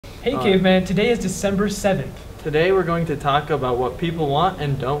Hey Caveman, today is December 7th. Today we're going to talk about what people want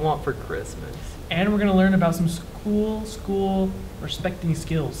and don't want for Christmas. And we're going to learn about some school respecting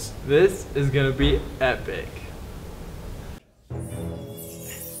skills. This is going to be epic.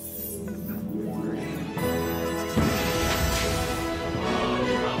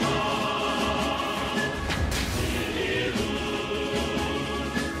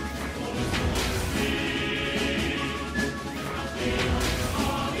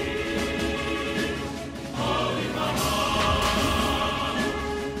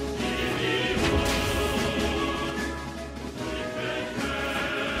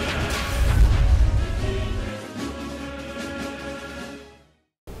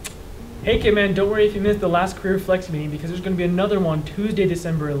 Hey Caveman, don't worry if you missed the last Career Flex meeting because there's going to be another one Tuesday,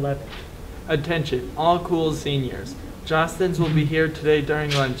 December 11th. Attention, all cool seniors. Jostens will be here today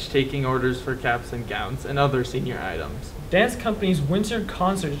during lunch taking orders for caps and gowns and other senior items. Dance Company's Winter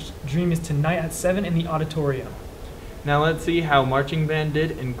Concert Dream is tonight at 7 in the auditorium. Now let's see how marching band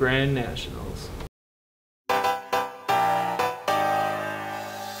did in Grand Nationals.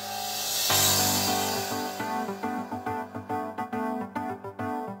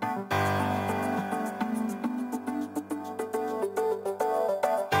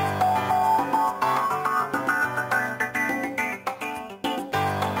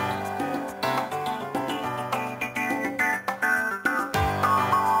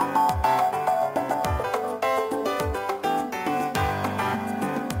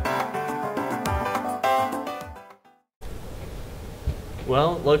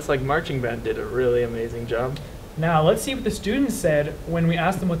 Well, looks like marching band did a really amazing job. Now let's see what the students said when we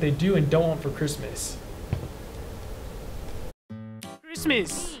asked them what they do and don't want for Christmas.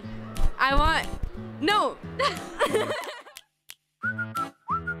 Christmas! I want... No!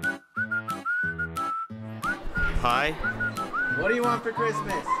 Hi. What do you want for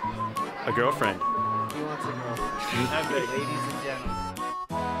Christmas? A girlfriend. He wants a girlfriend. Ladies and gentlemen.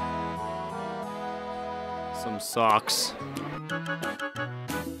 Some socks.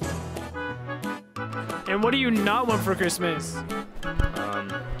 And what do you not want for Christmas?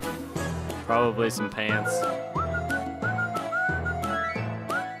 Probably some pants.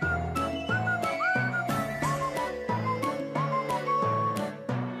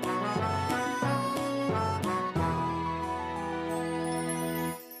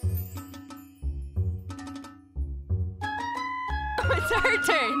 It's our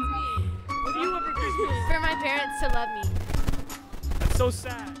turn. What do you want for Christmas? For my parents to love me. That's so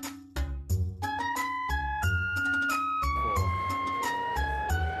sad.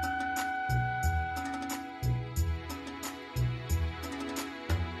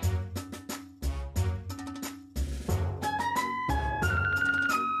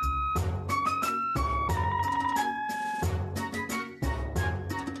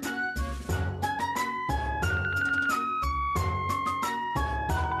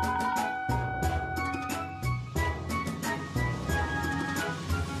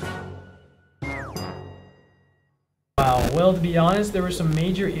 Wow, well, to be honest, there were some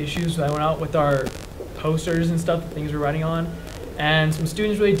major issues that went out with our posters and stuff, the things we're writing on, and some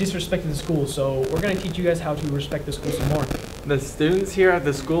students really disrespected the school, so we're going to teach you guys how to respect the school some more. The students here at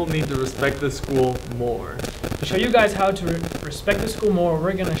the school need to respect the school more. To show you guys how to respect the school more,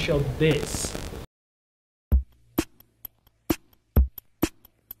 we're going to show this.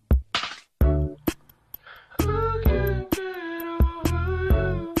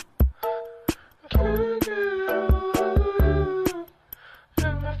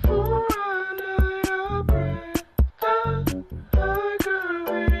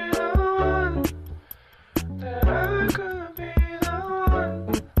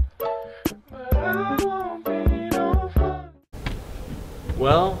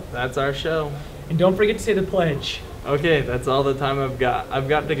 Well, that's our show. And don't forget to say the pledge. Okay, that's all the time I've got. I've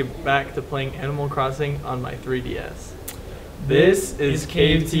got to get back to playing Animal Crossing on my 3DS. This is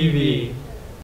CaveTV.